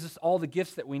gives us all the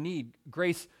gifts that we need.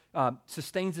 Grace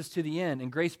sustains us to the end.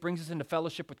 And grace brings us into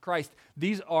fellowship with Christ.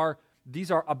 These are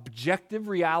objective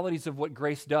realities of what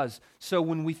grace does. So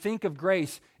when we think of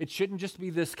grace, it shouldn't just be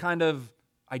this kind of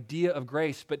idea of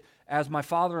grace, but as my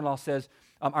father-in-law says,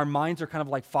 our minds are kind of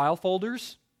like file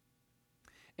folders,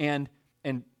 and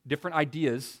different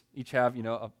ideas each have,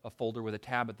 a folder with a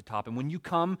tab at the top. And when you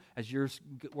come, as you're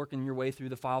working your way through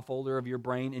the file folder of your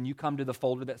brain, and you come to the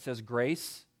folder that says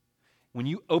grace, when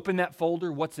you open that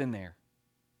folder, what's in there?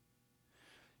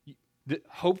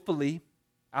 Hopefully,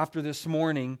 after this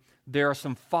morning, there are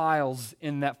some files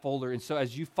in that folder. And so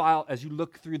as you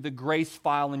look through the grace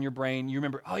file in your brain, you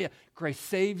remember, oh yeah, grace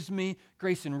saves me,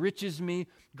 grace enriches me,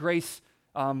 grace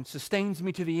sustains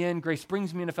me to the end, grace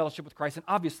brings me into fellowship with Christ. And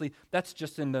obviously, that's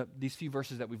just in these few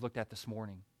verses that we've looked at this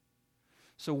morning.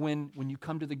 So when you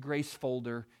come to the grace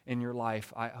folder in your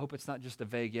life, I hope it's not just a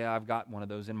vague, I've got one of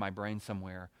those in my brain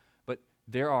somewhere, but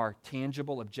there are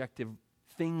tangible, objective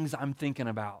things I'm thinking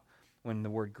about when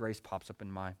the word grace pops up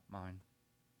in my mind.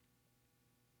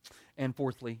 And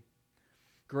fourthly,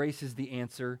 grace is the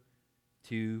answer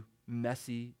to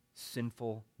messy,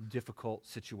 sinful, difficult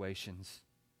situations.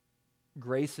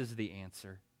 Grace is the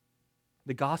answer.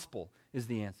 The gospel is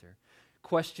the answer.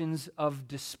 Questions of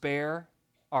despair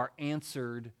are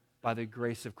answered by the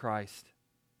grace of Christ.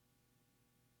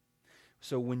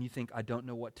 So when you think, I don't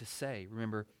know what to say,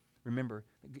 remember,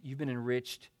 you've been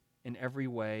enriched in every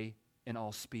way in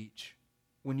all speech.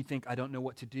 When you think, I don't know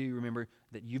what to do, remember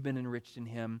that you've been enriched in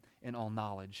Him in all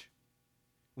knowledge.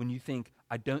 When you think,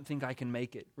 I don't think I can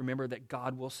make it, remember that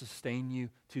God will sustain you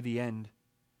to the end.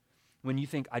 When you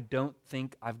think, I don't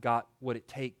think I've got what it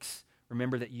takes,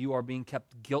 remember that you are being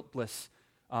kept guiltless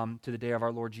to the day of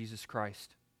our Lord Jesus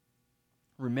Christ.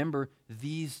 Remember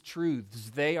these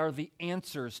truths. They are the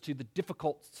answers to the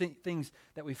difficult things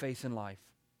that we face in life.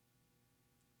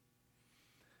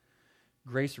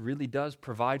 Grace really does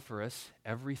provide for us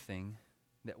everything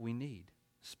that we need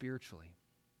spiritually.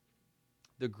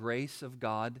 The grace of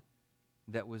God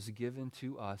that was given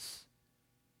to us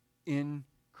in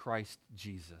Christ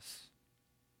Jesus.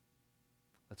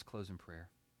 Let's close in prayer.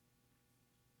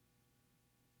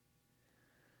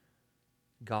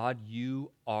 God, you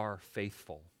are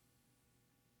faithful.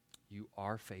 You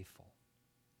are faithful.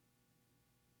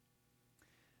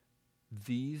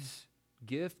 These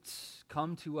gifts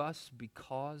come to us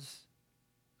because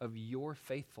of your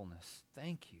faithfulness.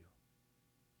 Thank you.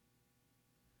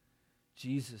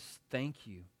 Jesus, thank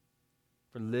you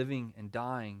for living and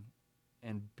dying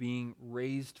and being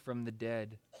raised from the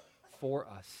dead for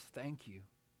us. Thank you.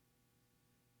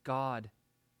 God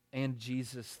and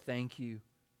Jesus, thank you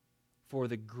for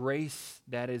the grace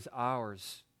that is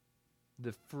ours,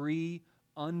 the free,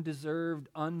 undeserved,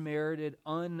 unmerited,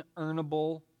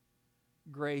 unearnable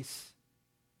grace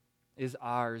is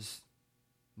ours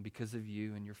because of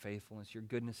you and your faithfulness, your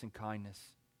goodness and kindness.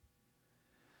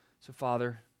 So,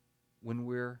 Father, when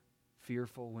we're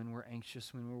fearful, when we're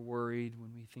anxious, when we're worried,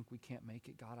 when we think we can't make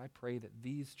it, God, I pray that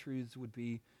these truths would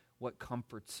be what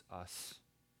comforts us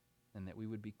and that we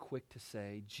would be quick to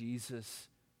say, Jesus,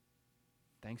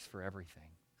 thanks for everything.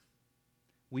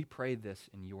 We pray this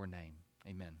in your name.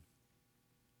 Amen.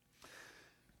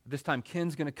 This time,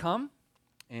 Ken's going to come,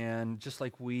 and just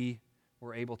like we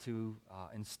were able to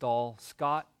install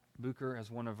Scott Bucher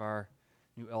as one of our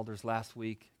new elders last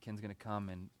week, Ken's going to come,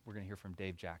 and we're going to hear from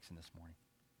Dave Jackson this morning.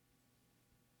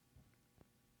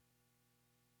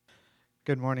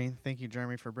 Good morning. Thank you,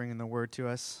 Jeremy, for bringing the word to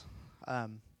us.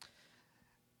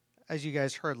 As you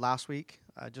guys heard last week,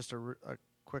 just a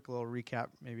quick little recap.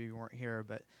 Maybe you weren't here,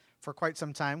 but for quite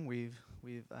some time, we've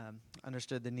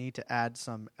understood the need to add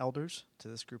some elders to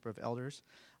this group of elders.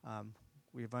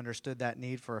 We've understood that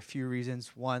need for a few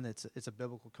reasons. One, it's a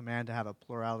biblical command to have a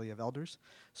plurality of elders,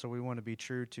 so we want to be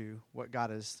true to what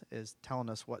God is telling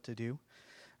us what to do.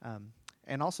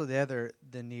 And also the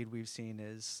need we've seen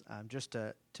is just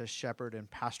to shepherd and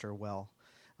pastor well.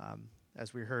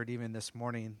 As we heard even this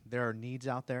morning, there are needs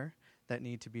out there that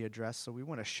need to be addressed, so we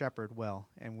want to shepherd well,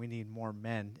 and we need more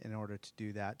men in order to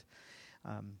do that.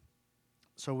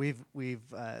 So we've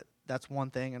that's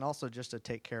one thing, and also just to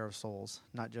take care of souls,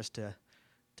 not just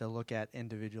to to look at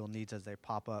individual needs as they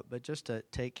pop up, but just to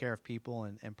take care of people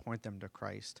and point them to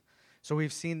Christ. So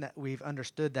we've seen that, we've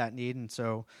understood that need, and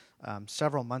so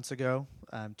several months ago,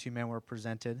 2 men were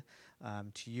presented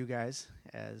to you guys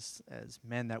as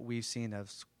men that we've seen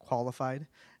as qualified,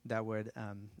 that would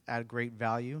add great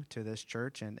value to this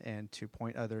church and to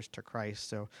point others to Christ.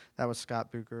 So that was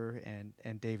Scott Bucher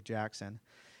and Dave Jackson,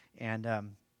 and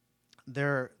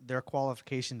their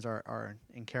qualifications are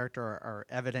in character are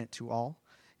evident to all.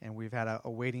 And we've had a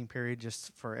waiting period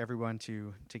just for everyone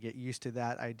to get used to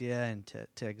that idea and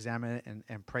to examine it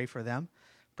and pray for them,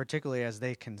 particularly as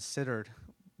they considered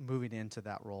moving into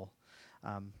that role.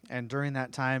 And during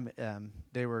that time,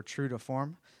 they were true to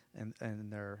form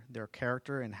and their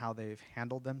character and how they've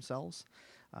handled themselves.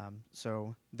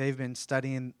 So they've been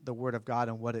studying the Word of God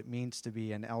and what it means to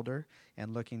be an elder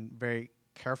and looking very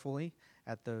carefully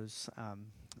at those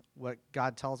what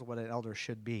God tells what an elder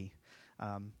should be.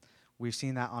 We've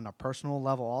seen that on a personal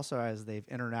level also as they've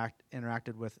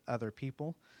interacted with other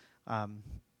people. My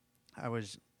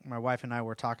wife and I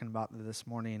were talking about this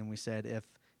morning, and we said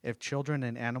if children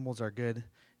and animals are good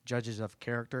judges of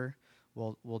character,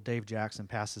 well, Dave Jackson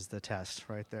passes the test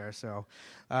right there. So,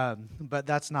 but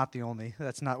that's not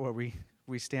what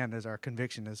we stand as our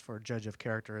conviction is for judge of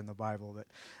character in the Bible.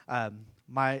 But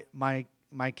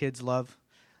my kids love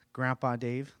Grandpa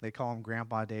Dave. They call him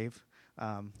Grandpa Dave.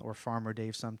 Or Farmer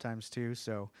Dave sometimes too.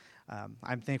 So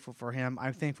I'm thankful for him.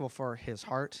 I'm thankful for his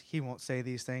heart. He won't say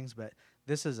these things, but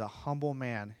this is a humble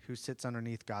man who sits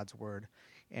underneath God's word.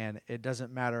 And it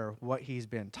doesn't matter what he's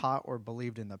been taught or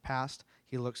believed in the past.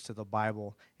 He looks to the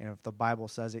Bible, and if the Bible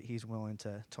says it, he's willing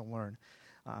to learn.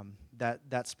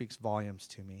 That speaks volumes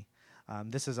to me.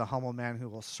 This is a humble man who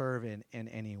will serve in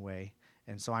any way.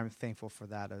 And so I'm thankful for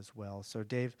that as well. So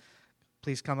Dave,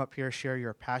 please come up here, share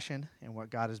your passion and what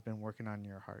God has been working on in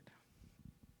your heart.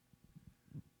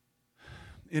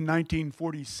 In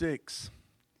 1946,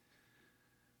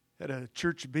 at a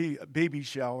church baby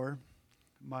shower,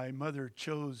 my mother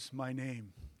chose my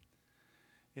name.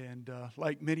 And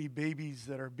like many babies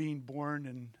that are being born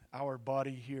in our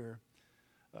body here,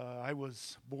 I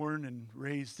was born and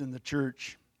raised in the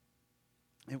church.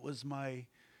 It was my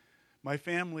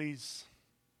family's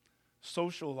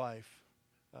social life.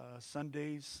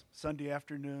 Sundays, Sunday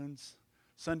afternoons,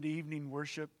 Sunday evening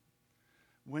worship,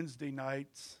 Wednesday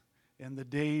nights, and the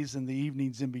days and the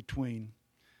evenings in between.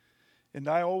 And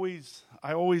I always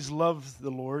loved the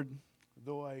Lord,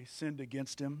 though I sinned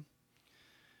against him.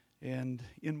 And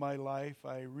in my life,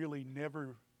 I really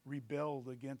never rebelled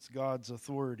against God's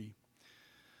authority.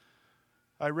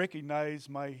 I recognize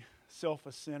myself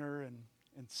a sinner and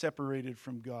separated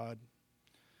from God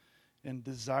and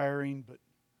desiring, but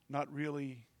not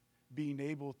really being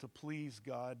able to please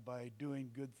God by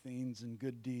doing good things and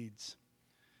good deeds.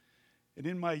 And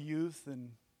in my youth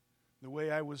and the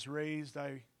way I was raised,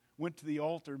 I went to the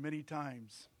altar many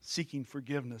times seeking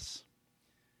forgiveness.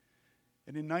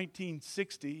 And in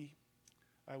 1960,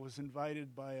 I was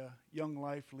invited by a young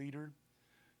life leader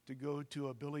to go to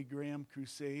a Billy Graham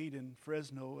crusade in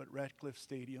Fresno at Ratcliffe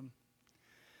Stadium.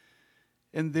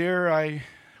 And there I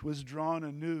was drawn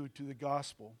anew to the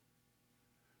gospel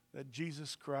that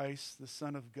Jesus Christ, the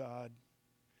Son of God,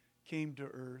 came to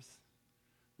earth,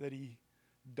 that he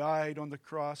died on the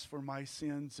cross for my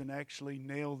sins and actually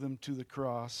nailed them to the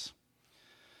cross.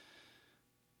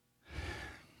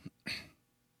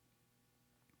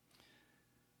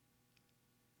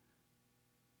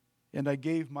 And I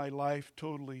gave my life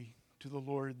totally to the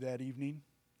Lord that evening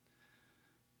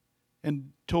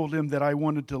and told him that I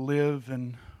wanted to live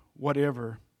and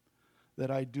whatever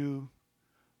that I do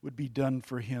would be done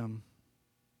for him.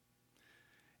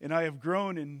 And I have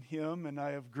grown in him, and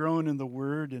I have grown in the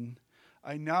Word, and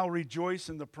I now rejoice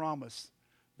in the promise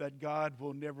that God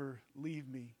will never leave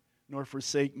me nor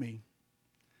forsake me.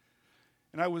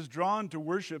 And I was drawn to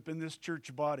worship in this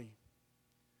church body.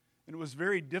 And it was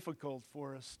very difficult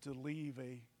for us to leave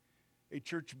a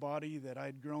church body that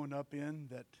I'd grown up in,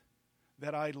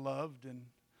 that I loved, and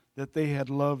that they had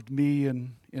loved me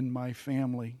and in my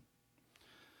family.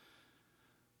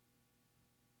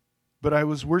 But I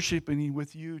was worshiping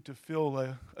with you to fill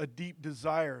a deep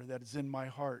desire that is in my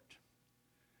heart,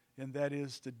 and that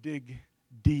is to dig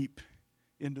deep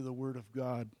into the Word of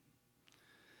God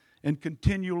and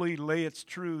continually lay its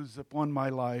truths upon my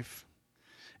life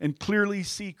and clearly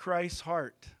see Christ's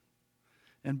heart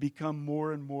and become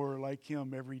more and more like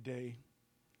Him every day.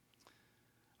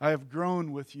 I have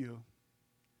grown with you.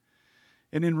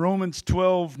 And in Romans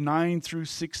 12, 9 through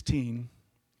 16,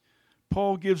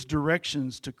 Paul gives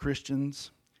directions to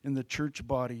Christians in the church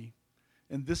body,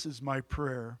 and this is my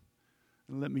prayer.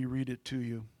 And let me read it to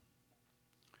you.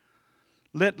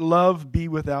 Let love be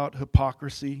without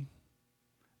hypocrisy.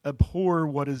 Abhor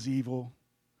what is evil.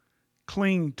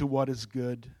 Cling to what is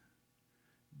good.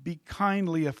 Be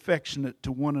kindly affectionate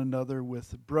to one another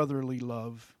with brotherly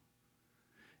love.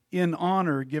 In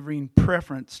honor, giving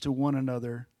preference to one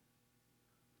another,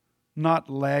 not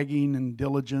lagging in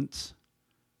diligence,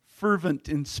 fervent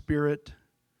in spirit,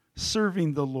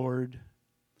 serving the Lord,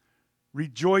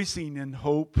 rejoicing in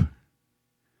hope,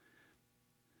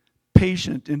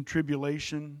 patient in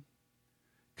tribulation,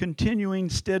 continuing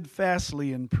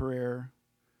steadfastly in prayer,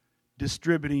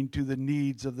 distributing to the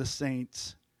needs of the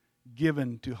saints,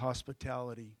 given to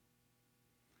hospitality.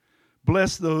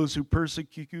 Bless those who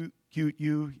persecute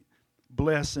you,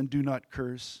 bless and do not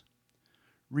curse.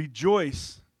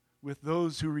 Rejoice with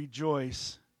those who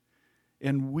rejoice,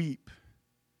 and weep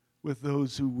with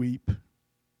those who weep.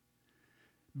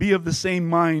 Be of the same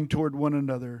mind toward one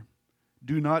another.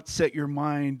 Do not set your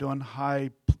mind on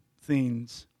high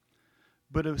things,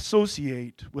 but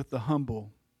associate with the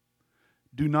humble.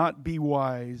 Do not be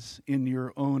wise in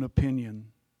your own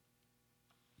opinion.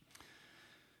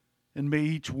 And may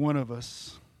each one of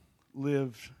us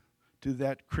live to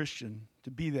that Christian,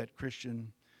 to be that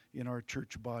Christian in our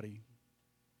church body.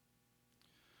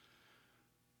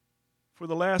 For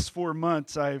the last 4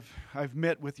 months, I've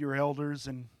met with your elders,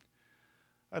 and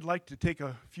I'd like to take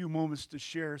a few moments to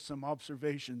share some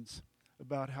observations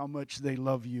about how much they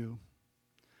love you.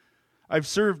 I've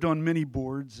served on many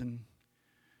boards, and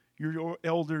your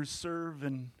elders serve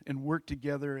and work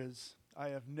together as I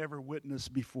have never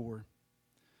witnessed before.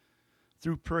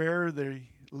 Through prayer, they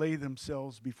lay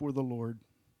themselves before the Lord.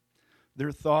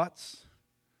 Their thoughts,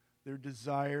 their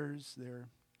desires, their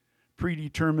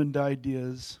predetermined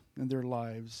ideas, and their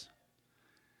lives.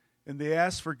 And they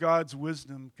ask for God's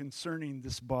wisdom concerning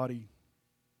this body.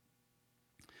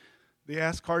 They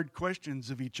ask hard questions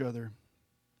of each other.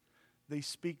 They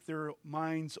speak their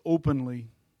minds openly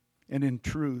and in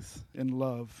truth and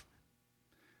love.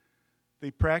 They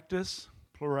practice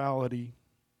plurality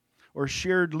or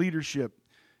shared leadership.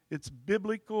 It's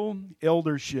biblical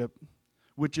eldership,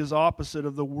 which is opposite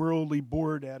of the worldly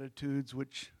board attitudes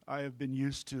which I have been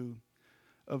used to,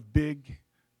 of big,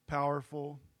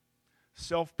 powerful,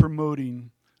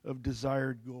 self-promoting of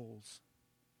desired goals.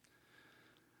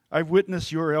 I've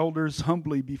witnessed your elders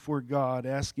humbly before God,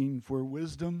 asking for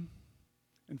wisdom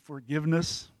and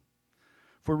forgiveness,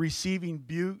 for receiving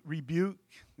rebuke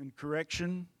and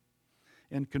correction,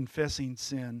 and confessing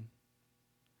sin.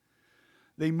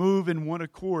 They move in one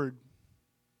accord,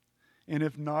 and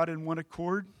if not in one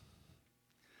accord,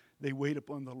 they wait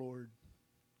upon the Lord.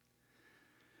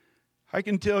 I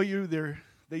can tell you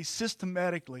they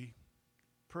systematically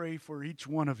pray for each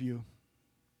one of you.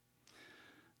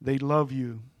 They love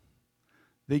you.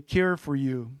 They care for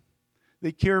you.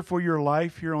 They care for your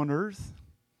life here on earth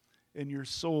and your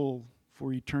soul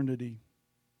for eternity.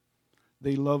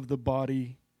 They love the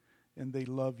body and they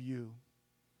love you.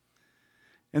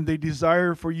 And they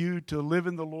desire for you to live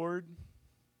in the Lord,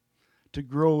 to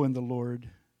grow in the Lord,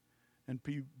 and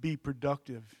be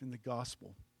productive in the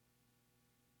gospel.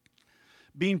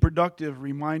 Being productive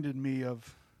reminded me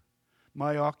of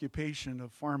my occupation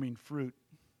of farming fruit.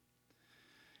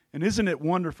 And isn't it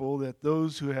wonderful that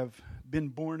those who have been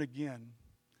born again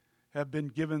have been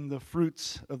given the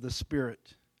fruits of the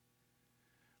Spirit?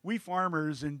 We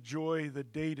farmers enjoy the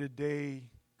day-to-day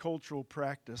cultural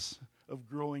practice of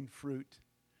growing fruit,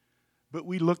 but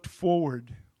we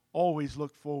always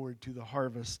look forward to the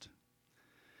harvest.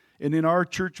 And in our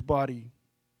church body,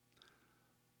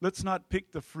 let's not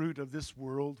pick the fruit of this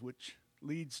world which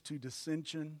leads to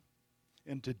dissension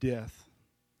and to death,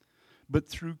 but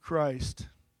through Christ,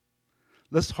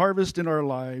 let's harvest in our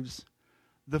lives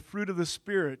the fruit of the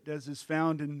Spirit, as is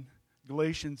found in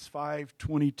Galatians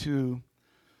 5:22,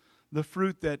 the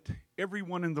fruit that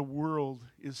everyone in the world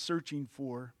is searching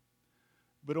for,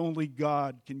 but only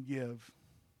God can give.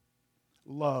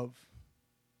 Love,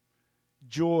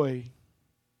 joy,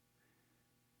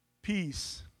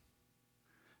 peace,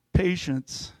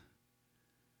 patience,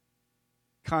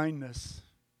 kindness,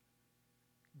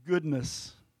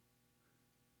 goodness,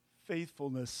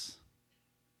 faithfulness,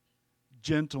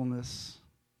 gentleness,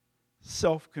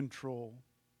 self-control.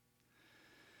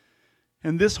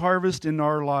 And this harvest in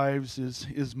our lives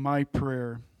is my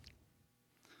prayer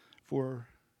for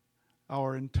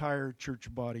our entire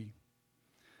church body.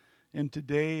 And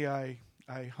today I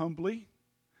humbly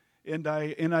and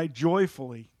I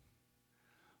joyfully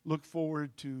look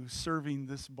forward to serving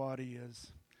this body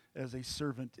as a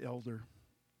servant elder.